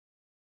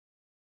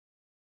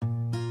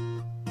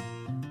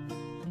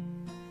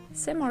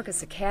San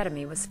Marcos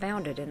Academy was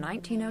founded in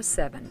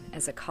 1907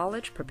 as a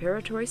college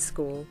preparatory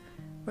school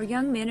where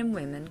young men and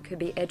women could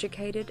be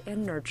educated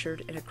and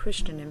nurtured in a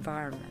Christian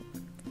environment.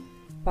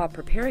 While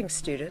preparing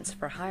students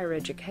for higher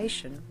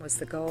education was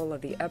the goal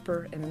of the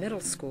upper and middle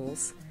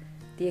schools,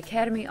 the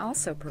Academy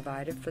also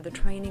provided for the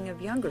training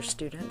of younger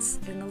students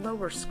in the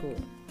lower school.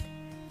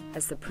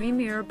 As the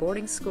premier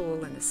boarding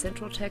school in the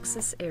Central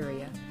Texas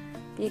area,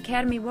 the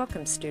Academy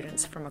welcomed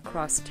students from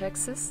across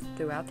Texas,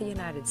 throughout the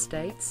United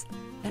States,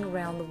 and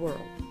around the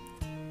world.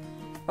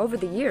 Over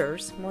the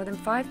years, more than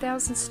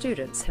 5,000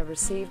 students have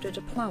received a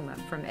diploma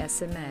from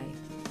SMA.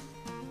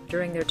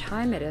 During their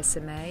time at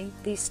SMA,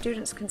 these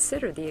students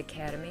considered the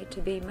Academy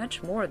to be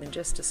much more than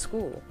just a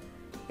school.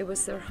 It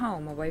was their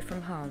home away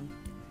from home.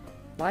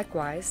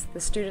 Likewise, the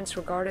students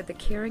regarded the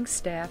caring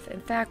staff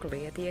and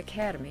faculty at the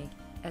Academy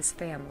as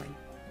family.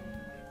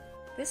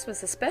 This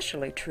was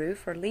especially true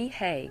for Lee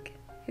Hage,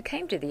 who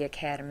came to the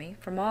Academy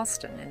from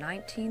Austin in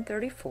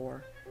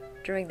 1934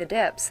 during the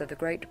depths of the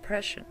Great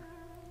Depression.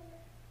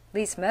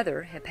 Lee's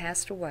mother had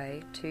passed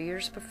away 2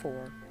 years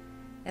before,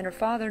 and her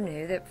father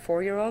knew that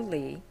 4-year-old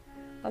Lee,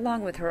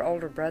 along with her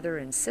older brother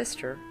and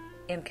sister,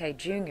 M.K.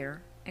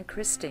 Jr. and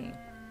Christine,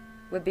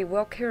 would be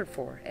well cared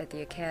for at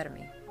the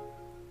Academy.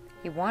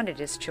 He wanted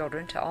his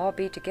children to all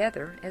be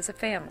together as a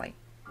family,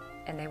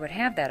 and they would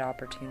have that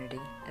opportunity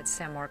at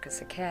San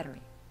Marcos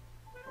Academy.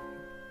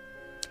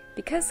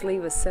 Because Lee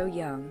was so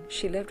young,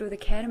 she lived with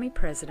Academy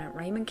President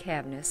Raymond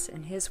Cavness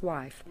and his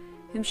wife,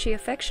 whom she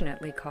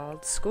affectionately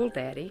called School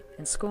Daddy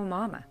and School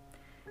Mama.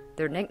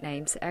 Their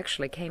nicknames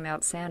actually came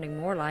out sounding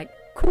more like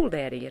Cool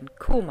Daddy and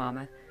Cool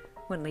Mama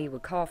when Lee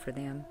would call for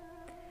them.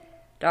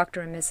 Dr.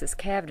 and Mrs.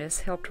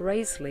 Cavness helped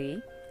raise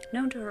Lee,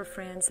 known to her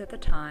friends at the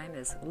time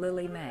as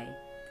Lily Mae.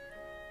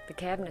 The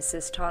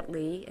Cavnesses taught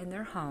Lee in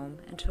their home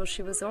until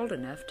she was old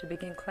enough to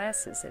begin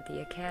classes at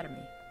the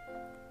Academy.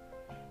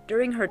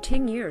 During her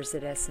 10 years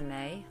at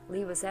SMA,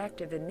 Lee was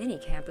active in many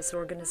campus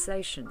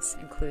organizations,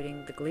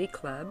 including the Glee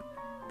Club,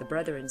 the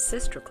Brother and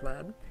Sister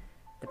Club,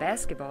 the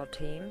basketball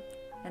team,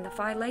 and the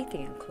Phi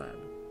Lathian Club.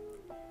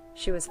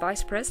 She was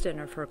vice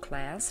president of her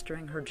class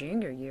during her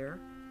junior year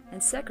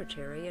and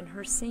secretary in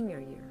her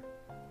senior year.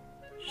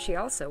 She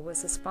also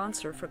was a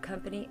sponsor for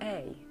Company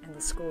A and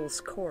the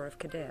school's Corps of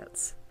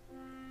Cadets.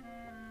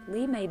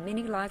 Lee made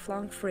many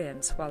lifelong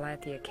friends while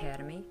at the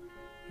Academy,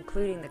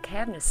 including the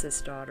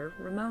Cavness's daughter,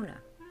 Ramona.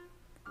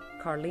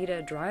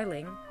 Carlita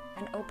Dreiling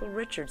and Opal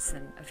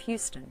Richardson of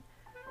Houston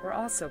were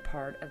also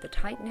part of the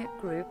tight-knit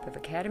group of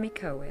Academy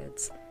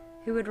co-eds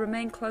who would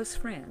remain close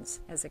friends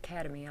as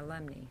Academy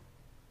alumni.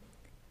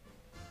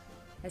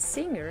 As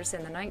seniors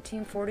in the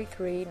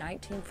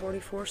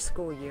 1943-1944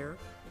 school year,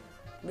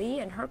 Lee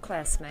and her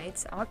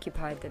classmates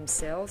occupied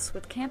themselves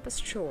with campus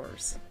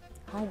chores,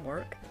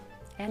 homework,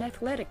 and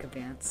athletic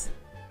events,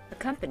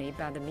 accompanied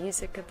by the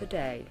music of the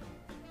day,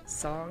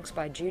 songs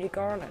by Judy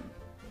Garland,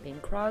 Bing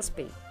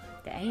Crosby,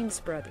 the Ames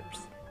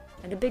Brothers,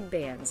 and the big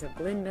bands of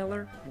Glenn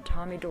Miller and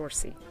Tommy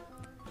Dorsey.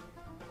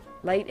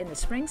 Late in the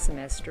spring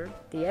semester,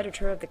 the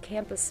editor of the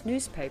campus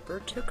newspaper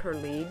took her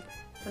lead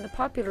from the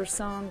popular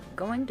song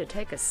 "Going to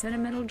Take a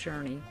Sentimental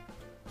Journey"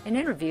 and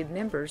interviewed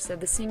members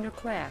of the senior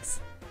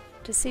class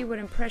to see what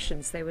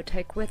impressions they would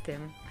take with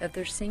them of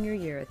their senior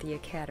year at the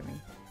Academy.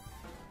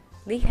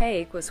 Lee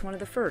Hage was one of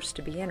the first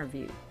to be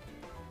interviewed.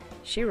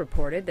 She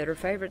reported that her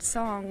favorite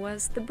song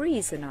was "The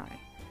Breeze and I,"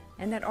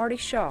 and that Artie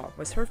Shaw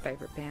was her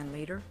favorite band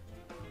leader.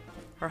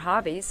 Her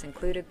hobbies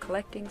included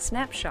collecting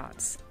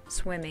snapshots,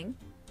 swimming,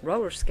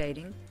 roller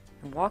skating,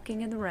 and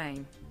walking in the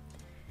rain.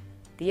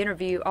 The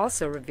interview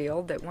also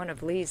revealed that one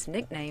of Lee's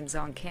nicknames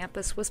on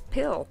campus was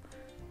Pill,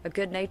 a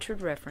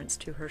good-natured reference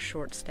to her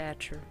short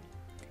stature.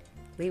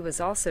 Lee was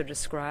also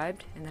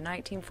described in the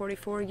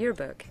 1944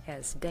 yearbook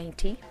as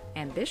dainty,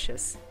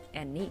 ambitious,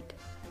 and neat.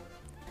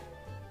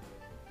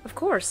 Of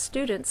course,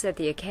 students at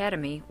the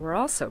Academy were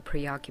also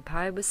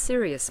preoccupied with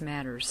serious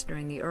matters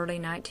during the early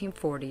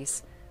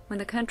 1940s when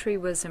the country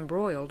was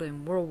embroiled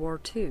in World War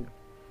II.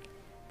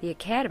 The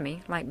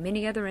Academy, like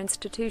many other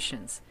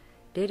institutions,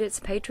 did its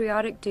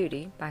patriotic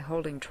duty by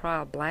holding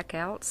trial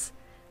blackouts,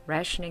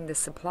 rationing the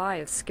supply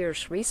of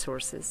scarce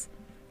resources,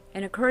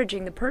 and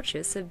encouraging the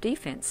purchase of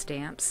defense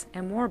stamps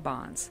and war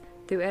bonds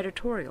through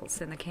editorials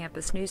in the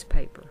campus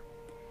newspaper.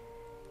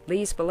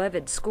 Lee's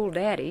beloved school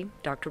daddy,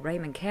 Dr.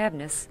 Raymond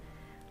Cavness,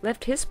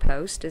 left his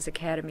post as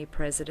Academy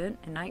president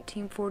in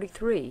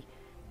 1943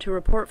 to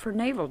report for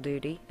naval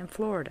duty in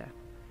Florida.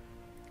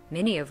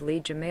 Many of Lee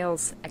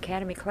Jamail's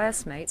Academy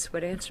classmates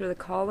would answer the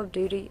call of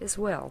duty as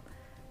well,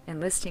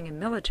 enlisting in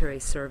military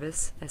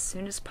service as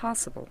soon as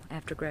possible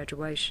after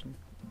graduation.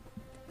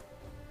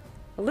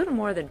 A little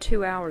more than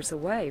 2 hours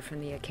away from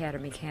the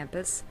Academy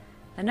campus,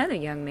 another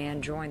young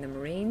man joined the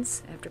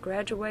Marines after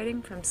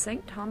graduating from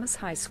St. Thomas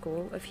High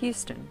School of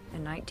Houston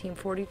in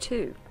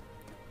 1942.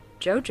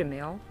 Joe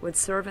Jamail would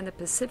serve in the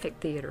Pacific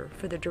Theater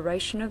for the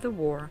duration of the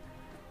war,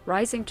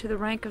 rising to the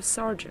rank of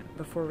sergeant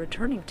before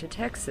returning to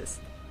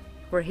Texas,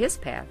 where his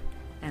path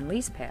and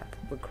Lee's path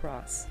would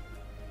cross.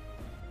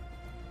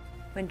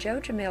 When Joe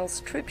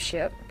Jamail's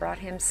troopship brought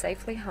him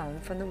safely home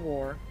from the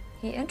war,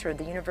 he entered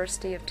the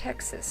University of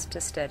Texas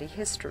to study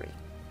history.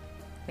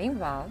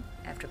 Meanwhile,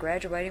 after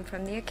graduating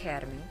from the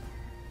academy,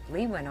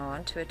 Lee went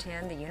on to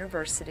attend the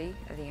University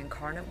of the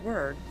Incarnate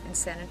Word in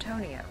San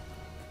Antonio.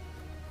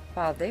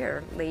 While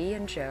there, Lee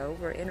and Joe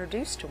were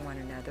introduced to one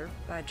another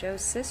by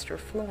Joe's sister,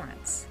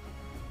 Florence.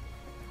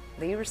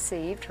 Lee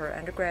received her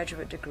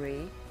undergraduate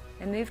degree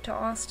and moved to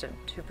Austin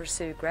to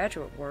pursue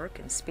graduate work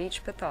in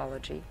speech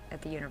pathology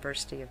at the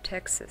University of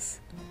Texas.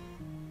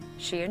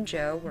 She and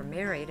Joe were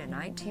married in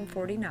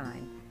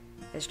 1949,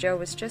 as Joe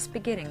was just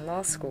beginning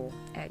law school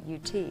at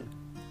UT.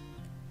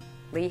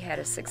 Lee had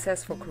a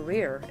successful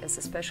career as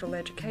a special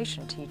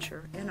education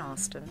teacher in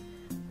Austin,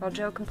 while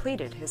Joe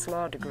completed his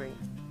law degree.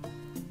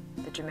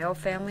 The Jamail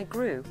family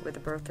grew with the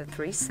birth of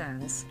 3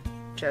 sons,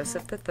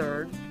 Joseph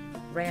III,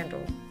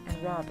 Randall,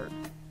 and Robert.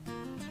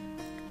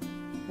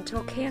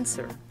 Until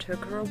cancer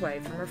took her away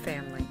from her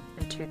family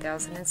in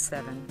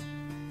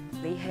 2007,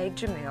 Lee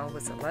Hage Jamail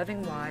was a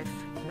loving wife,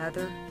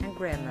 mother, and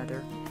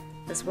grandmother,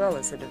 as well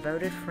as a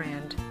devoted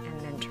friend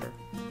and mentor.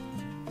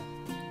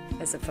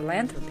 As a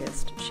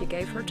philanthropist, she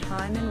gave her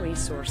time and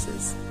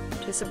resources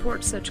to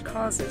support such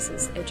causes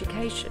as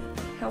education,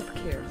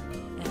 healthcare,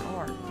 and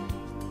art.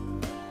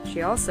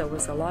 She also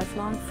was a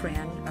lifelong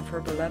friend of her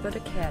beloved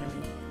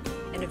academy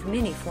and of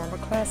many former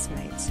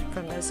classmates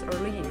from those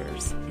early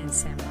years in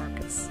San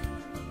Marcos.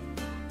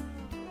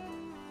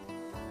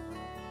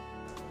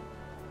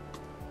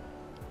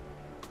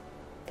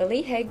 The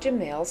Lee Hage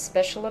Jamail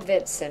Special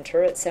Events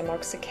Center at San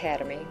Marcos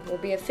Academy will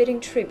be a fitting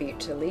tribute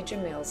to Lee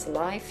Jamail's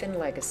life and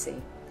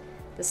legacy.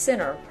 The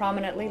center,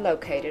 prominently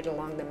located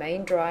along the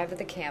main drive of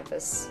the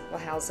campus, will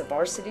house a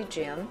varsity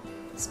gym,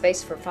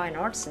 space for fine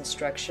arts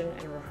instruction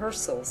and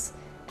rehearsals,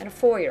 and a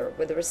foyer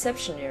with a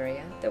reception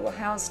area that will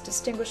house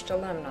distinguished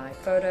alumni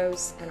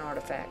photos and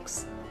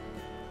artifacts.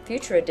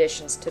 Future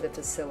additions to the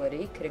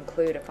facility could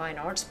include a fine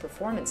arts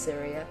performance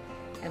area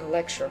and a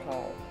lecture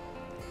hall.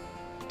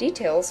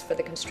 Details for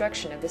the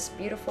construction of this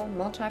beautiful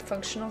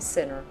multifunctional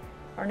center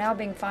are now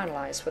being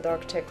finalized with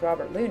architect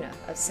Robert Luna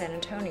of San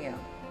Antonio.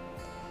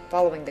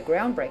 Following the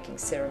groundbreaking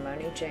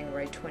ceremony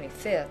January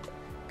 25th,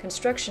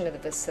 construction of the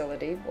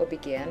facility will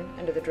begin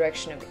under the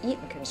direction of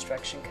Eaton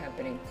Construction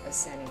Company of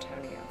San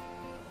Antonio.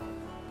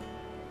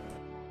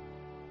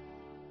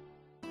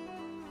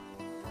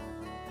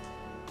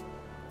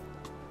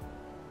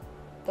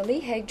 The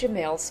Lee Hage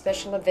Jamail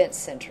Special Events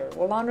Center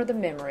will honor the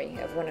memory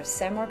of one of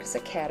San Marcos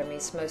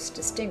Academy's most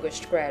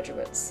distinguished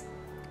graduates.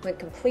 When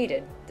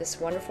completed, this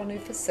wonderful new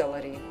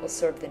facility will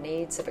serve the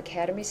needs of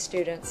Academy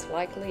students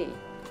like Lee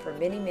for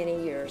many,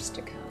 many years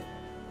to come.